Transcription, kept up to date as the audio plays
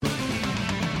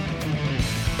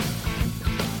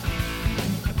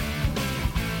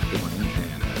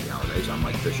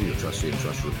Fisher, your trusty and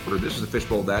trusted reporter. This is the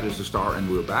Fishbowl, that is the Star,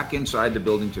 and we're back inside the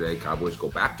building today. Cowboys go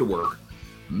back to work,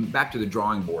 back to the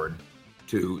drawing board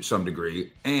to some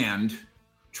degree, and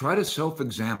try to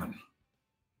self-examine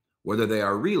whether they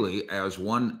are really, as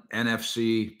one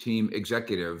NFC team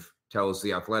executive tells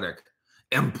The Athletic,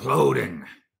 imploding.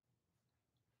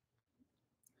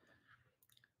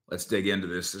 Let's dig into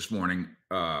this morning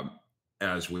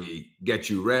as we get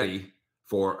you ready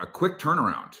for a quick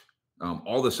turnaround.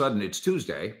 All of a sudden, it's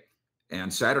Tuesday,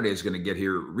 and Saturday is going to get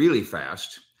here really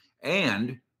fast,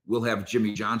 and we'll have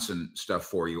Jimmy Johnson stuff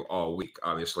for you all week,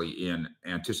 obviously, in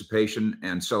anticipation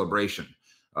and celebration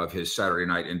of his Saturday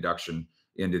night induction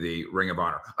into the Ring of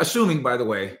Honor. Assuming, by the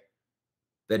way,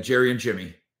 that Jerry and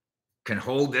Jimmy can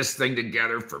hold this thing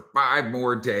together for 5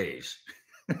 more days.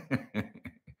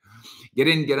 Get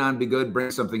in, get on, be good,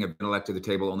 bring something of intellect to the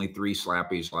table. Only 3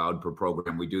 slappies allowed per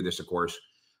program. We do this, of course,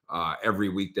 every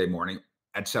weekday morning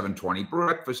at 7:20,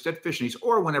 breakfast at Fish and Eats,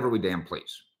 or whenever we damn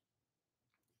please.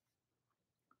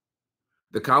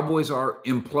 The Cowboys are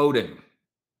imploding.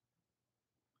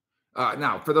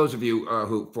 Now, for those of you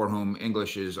for whom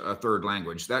English is a third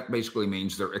language, that basically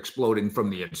means they're exploding from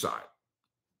the inside.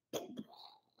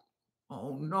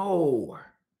 Oh, no.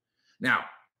 Now,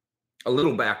 a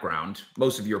little background.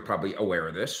 Most of you are probably aware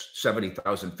of this.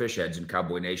 70,000 fish heads in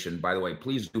Cowboy Nation. By the way,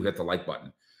 please do hit the like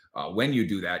button. When you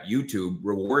do that, YouTube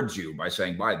rewards you by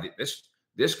saying, "Why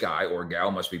this guy or gal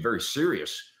must be very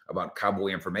serious about cowboy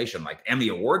information, like Emmy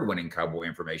award-winning cowboy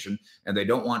information, and they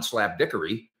don't want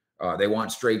slapdickery. They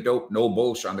want straight dope, no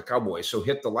bullshit on the Cowboys." So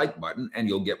hit the like button, and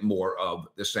you'll get more of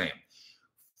the same.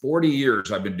 40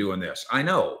 years I've been doing this. I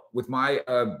know, with my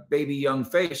baby young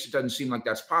face, it doesn't seem like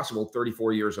that's possible.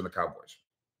 34 years on the Cowboys.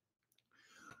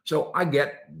 So I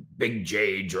get big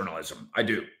J journalism. I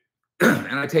do.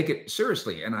 And I take it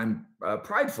seriously, and I'm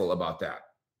prideful about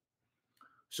that.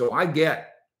 So I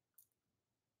get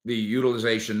the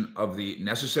utilization of the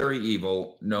necessary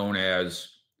evil known as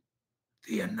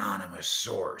the anonymous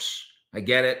source. I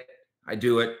get it. I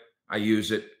do it. I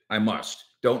use it. I must.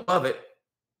 Don't love it.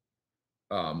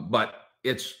 But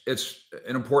it's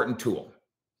an important tool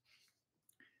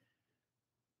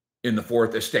in the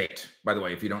fourth estate. By the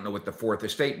way, if you don't know what the fourth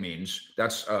estate means,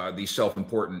 that's the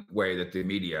self-important way that the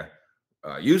media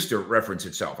used to reference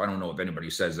itself. I don't know if anybody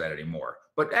says that anymore,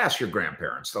 but ask your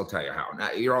grandparents. They'll tell you how.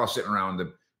 Now, you're all sitting around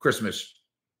the Christmas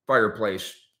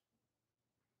fireplace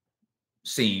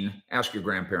scene. Ask your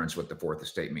grandparents what the fourth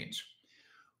estate means.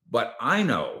 But I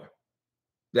know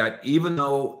that even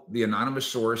though the anonymous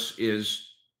source is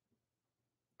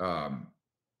a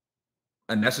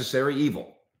necessary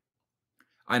evil,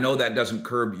 I know that doesn't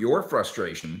curb your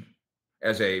frustration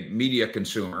as a media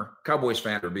consumer, Cowboys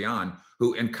fan or beyond,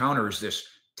 who encounters this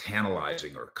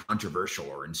tantalizing or controversial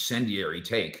or incendiary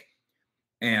take.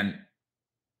 And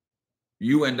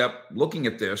you end up looking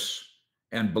at this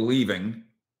and believing,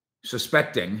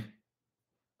 suspecting,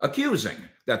 accusing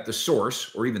that the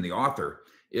source or even the author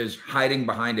is hiding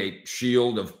behind a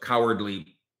shield of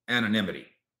cowardly anonymity.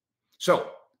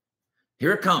 So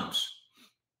here it comes.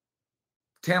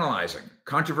 Tantalizing,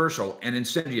 controversial, and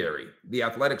incendiary. The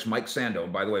Athletic's Mike Sando,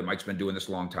 and by the way, Mike's been doing this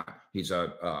a long time. He's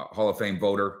a Hall of Fame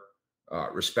voter,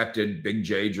 respected Big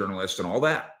J journalist and all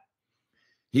that.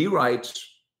 He writes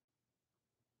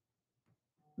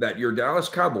that your Dallas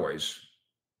Cowboys,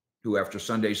 who after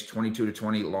Sunday's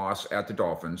 22-20 loss at the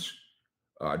Dolphins,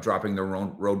 dropping the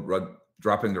road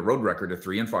record to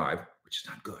 3-5, which is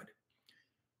not good.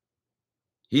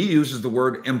 He uses the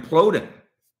word imploding.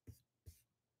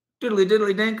 Diddly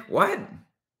diddly dink. What?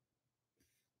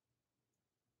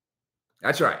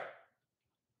 That's right.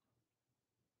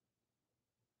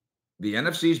 The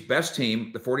NFC's best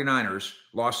team, the 49ers,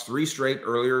 lost 3 straight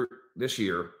earlier this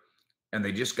year, and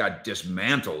they just got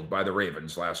dismantled by the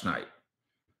Ravens last night.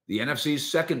 The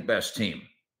NFC's second best team,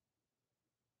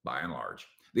 by and large,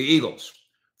 the Eagles,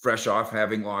 fresh off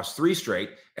having lost 3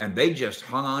 straight, and they just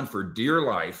hung on for dear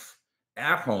life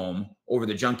at home over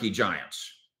the Junkie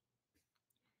Giants.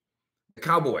 The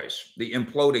Cowboys, the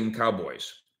imploding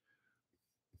Cowboys.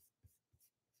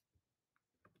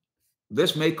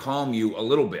 This may calm you a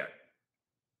little bit,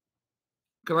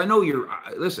 because I know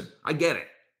listen, I get it.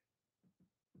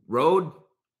 Road,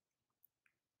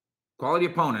 quality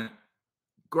opponent,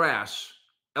 grass,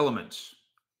 elements.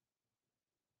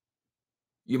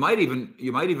 You might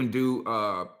even do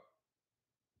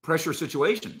pressure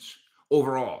situations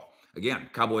overall. Again,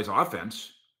 Cowboys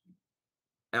offense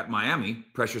at Miami,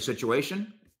 pressure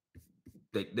situation,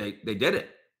 they did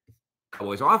it.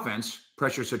 Cowboys offense,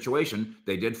 pressure situation,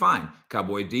 they did fine.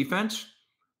 Cowboy defense,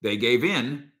 they gave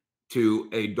in to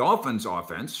a Dolphins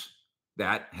offense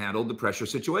that handled the pressure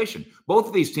situation. Both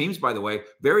of these teams, by the way,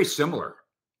 very similar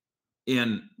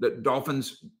in the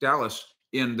Dolphins, Dallas,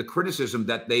 in the criticism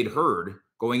that they'd heard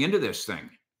going into this thing.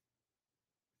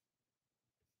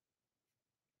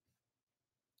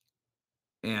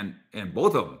 And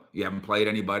both of them, you haven't played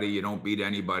anybody, you don't beat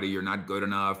anybody, you're not good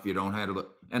enough, you don't handle it.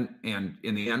 And in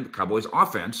the end, the Cowboys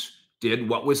offense did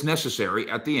what was necessary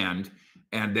at the end.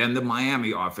 And then the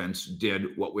Miami offense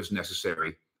did what was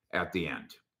necessary at the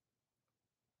end.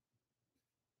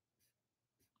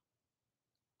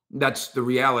 That's the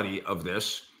reality of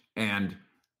this. And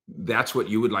that's what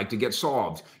you would like to get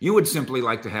solved. You would simply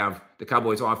like to have the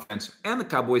Cowboys offense and the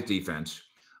Cowboys defense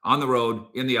on the road,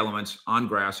 in the elements, on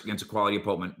grass against a quality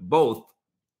opponent, both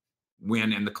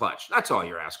win in the clutch. That's all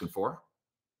you're asking for.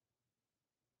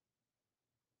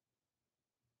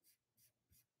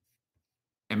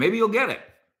 And maybe you'll get it.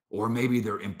 Or maybe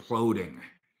they're imploding.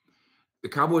 The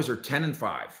Cowboys are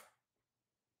 10-5.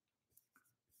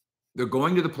 They're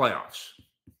going to the playoffs.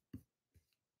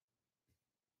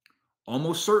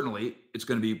 Almost certainly, it's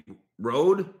going to be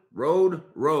road, road,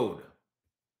 road.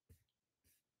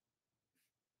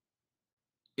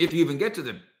 If you even get to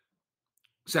the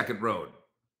second road.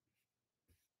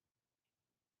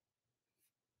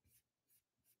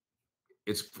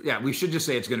 We should just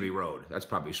say it's going to be road. That's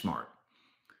probably smart.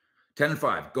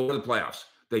 10-5, go to the playoffs.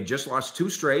 They just lost 2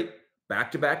 straight,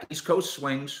 back-to-back East Coast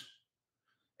swings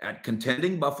at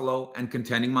contending Buffalo and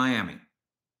contending Miami.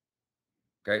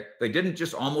 Okay, they didn't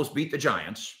just almost beat the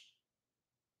Giants,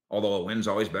 although a win's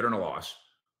always better than a loss.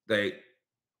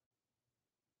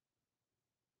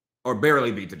 Or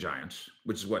barely beat the Giants,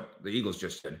 which is what the Eagles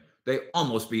just did. They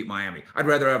almost beat Miami. I'd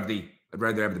rather have the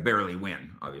barely win,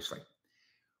 obviously.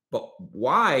 But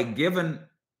why, given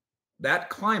that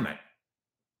climate,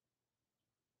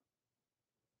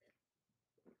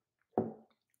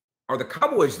 are the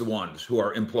Cowboys the ones who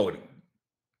are imploding?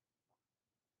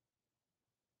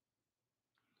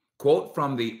 Quote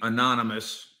from the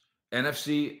anonymous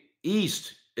NFC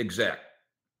East exec.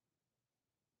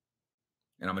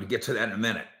 And I'm going to get to that in a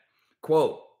minute.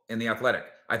 Quote in The Athletic,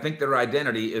 I think their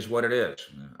identity is what it is.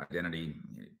 Identity.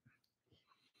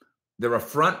 They're a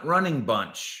front-running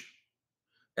bunch.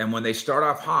 And when they start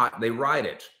off hot, they ride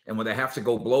it. And when they have to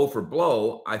go blow for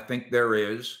blow, I think there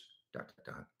is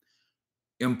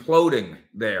imploding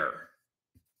there.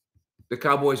 The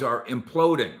Cowboys are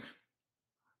imploding.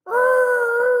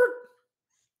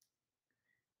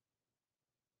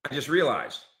 I just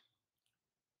realized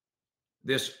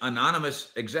this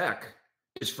anonymous exec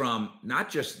is from not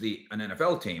just an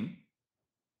NFL team,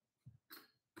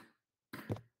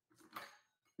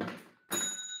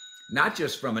 not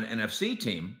just from an NFC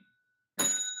team.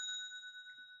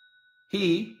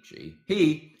 He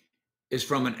is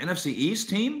from an NFC East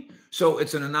team. So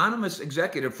it's an anonymous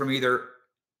executive from either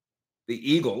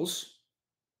the Eagles,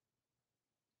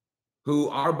 who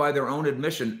are, by their own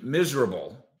admission,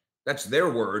 miserable. That's their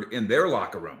word in their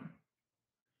locker room.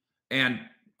 And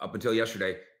up until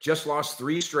yesterday, just lost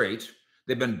 3 straight.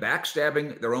 They've been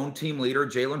backstabbing their own team leader,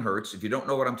 Jalen Hurts. If you don't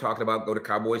know what I'm talking about, go to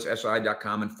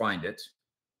cowboyssi.com and find it.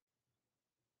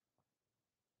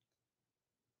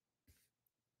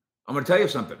 I'm going to tell you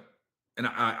something. And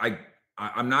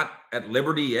I'm not at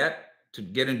liberty yet to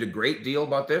get into great deal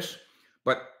about this,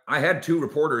 but I had 2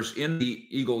 reporters in the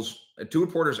Eagles, 2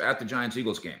 reporters at the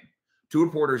Giants-Eagles game, 2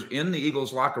 reporters in the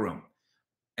Eagles locker room.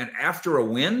 And after a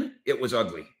win, it was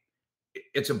ugly.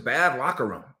 It's a bad locker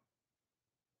room.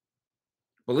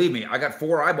 Believe me, I got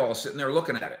 4 eyeballs sitting there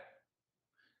looking at it.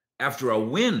 After a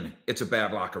win, it's a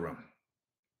bad locker room.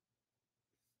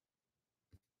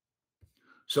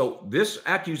 So this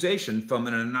accusation from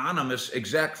an anonymous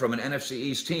exec from an NFC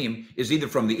East team is either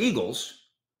from the Eagles,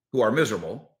 who are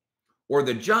miserable, or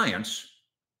the Giants,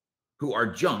 who are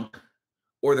junk,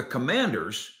 or the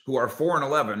Commanders, who are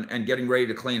 4-11 and getting ready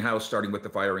to clean house, starting with the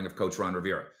firing of Coach Ron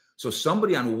Rivera. So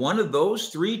somebody on one of those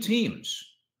 3 teams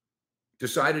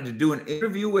decided to do an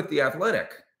interview with The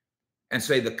Athletic and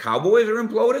say the Cowboys are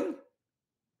imploding.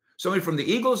 Somebody from the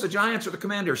Eagles, the Giants, or the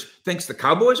Commanders thinks the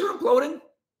Cowboys are imploding.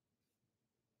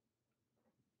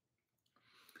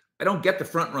 I don't get the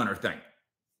front runner thing.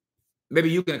 Maybe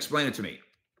you can explain it to me.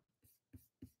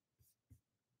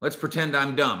 Let's pretend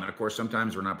I'm dumb. And of course,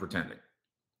 sometimes we're not pretending.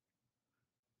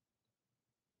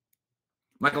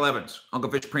 Michael Evans, Uncle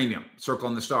Fish Premium, Circle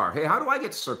in the Star. Hey, how do I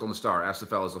get to Circle in the Star? Ask the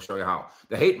fellas, they'll show you how.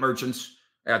 The hate merchants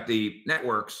at the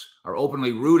networks are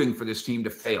openly rooting for this team to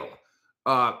fail.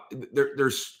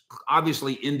 There's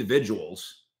obviously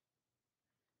individuals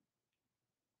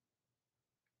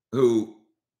who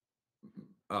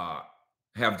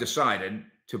have decided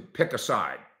to pick a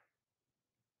side.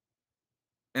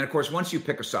 And of course, once you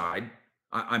pick a side,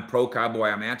 I'm pro cowboy,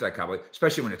 I'm anti cowboy,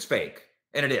 especially when it's fake.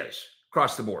 And it is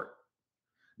across the board.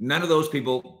 None of those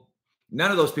people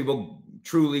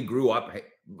truly grew up.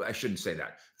 I shouldn't say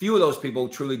that. Few of those people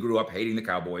truly grew up hating the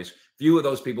Cowboys. Few of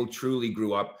those people truly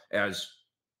grew up as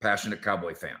passionate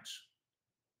Cowboy fans.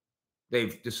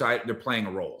 They've decided they're playing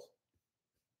a role.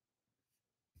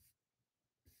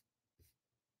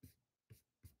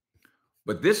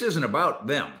 But this isn't about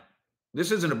them.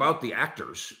 This isn't about the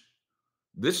actors.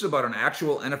 This is about an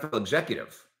actual NFL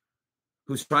executive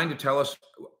who's trying to tell us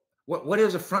what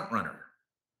is a front runner.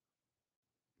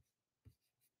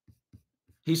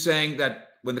 He's saying that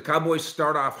when the Cowboys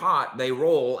start off hot, they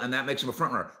roll, and that makes them a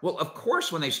front runner. Well, of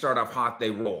course, when they start off hot,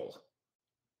 they roll.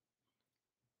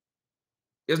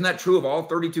 Isn't that true of all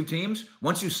 32 teams?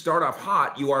 Once you start off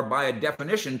hot, you are by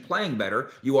definition playing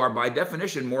better. You are by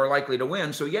definition more likely to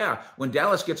win. So yeah, when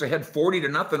Dallas gets ahead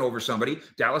 40-0 over somebody,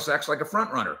 Dallas acts like a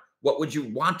front runner. What would you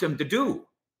want them to do?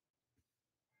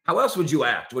 How else would you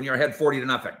act when you're ahead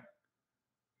 40-0?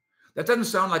 That doesn't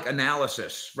sound like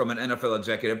analysis from an NFL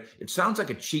executive. It sounds like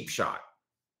a cheap shot.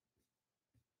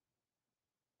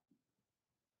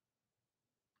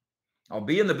 I'll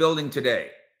be in the building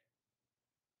today.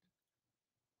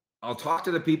 I'll talk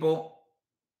to the people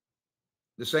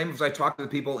the same as I talk to the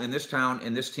people in this town,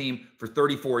 in this team for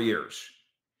 34 years.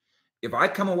 If I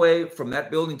come away from that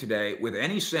building today with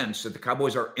any sense that the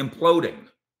Cowboys are imploding,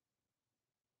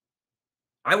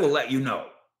 I will let you know.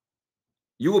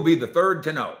 You will be the third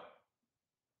to know.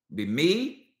 Be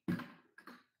me.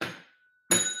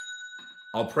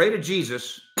 I'll pray to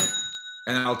Jesus,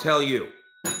 and I'll tell you.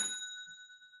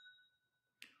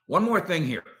 One more thing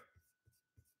here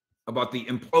about the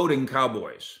imploding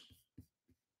Cowboys.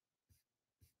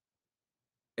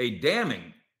 A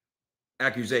damning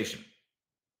accusation.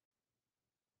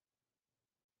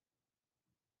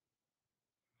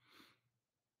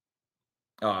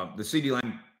 The CD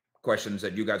Lamb questions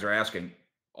that you guys are asking,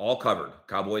 all covered,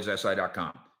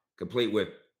 cowboyssi.com, complete with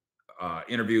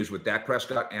interviews with Dak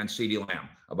Prescott and CD Lamb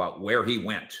about where he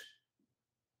went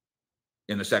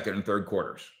in the second and third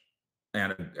quarters.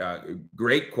 And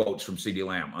great quotes from CD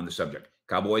Lamb on the subject.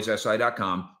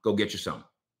 cowboyssi.com, go get you some.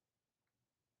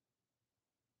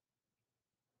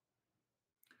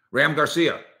 Ram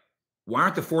Garcia, why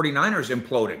aren't the 49ers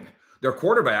imploding? Their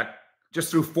quarterback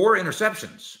just threw 4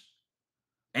 interceptions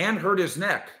and hurt his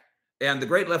neck. And the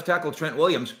great left tackle, Trent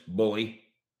Williams, bully,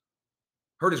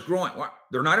 hurt his groin.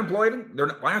 They're not imploding?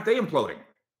 Why aren't they imploding?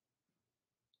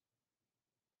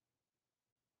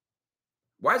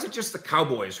 Why is it just the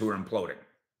Cowboys who are imploding?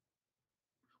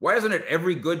 Why isn't it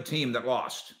every good team that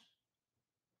lost?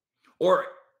 Or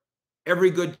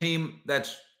every good team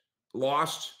that's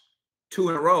lost 2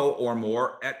 in a row or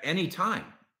more at any time?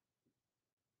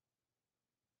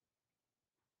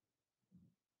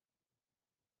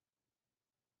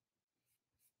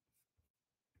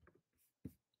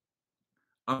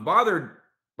 I'm bothered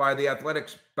by the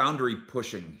Athletics boundary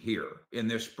pushing here in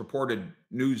this purported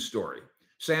news story.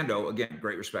 Sando, again,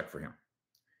 great respect for him,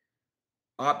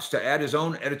 opts to add his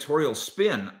own editorial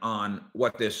spin on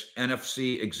what this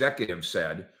NFC executive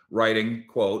said, writing,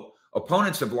 quote,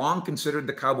 opponents have long considered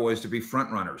the Cowboys to be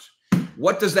frontrunners.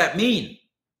 What does that mean?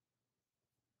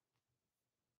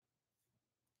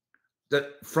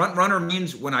 The frontrunner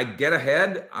means when I get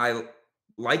ahead, I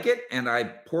like it and I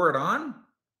pour it on?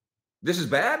 This is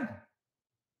bad?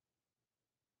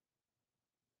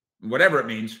 Whatever it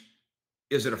means,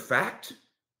 is it a fact?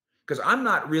 Because I'm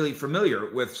not really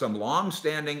familiar with some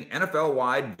long-standing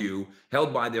NFL-wide view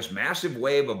held by this massive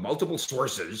wave of multiple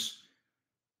sources,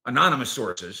 anonymous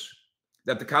sources,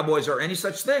 that the Cowboys are any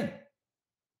such thing.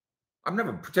 I've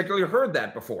never particularly heard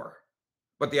that before.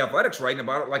 But the Athletics writing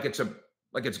about it like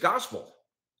it's gospel.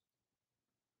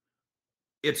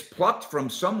 It's plucked from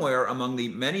somewhere among the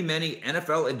many, many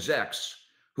NFL execs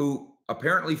who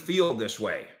apparently feel this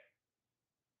way.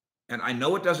 And I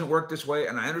know it doesn't work this way,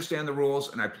 and I understand the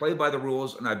rules, and I play by the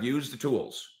rules, and I've used the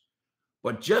tools.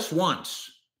 But just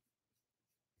once,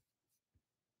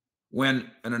 when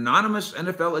an anonymous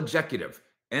NFL executive,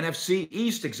 NFC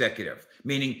East executive,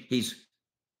 meaning he's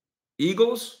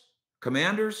Eagles,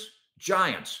 Commanders,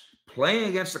 Giants, playing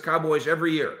against the Cowboys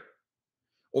every year,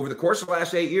 over the course of the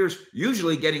last 8 years,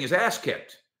 usually getting his ass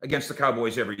kicked against the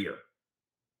Cowboys every year,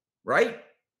 right?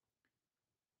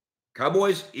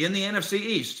 Cowboys in the NFC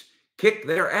East kick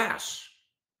their ass.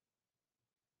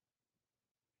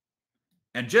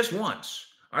 And just once,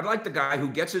 I'd like the guy who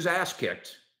gets his ass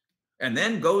kicked and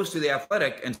then goes to the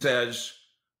Athletic and says,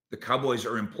 the Cowboys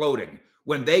are imploding,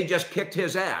 when they just kicked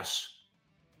his ass,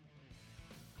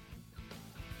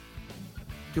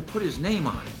 to put his name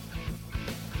on it.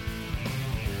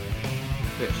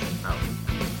 fish out.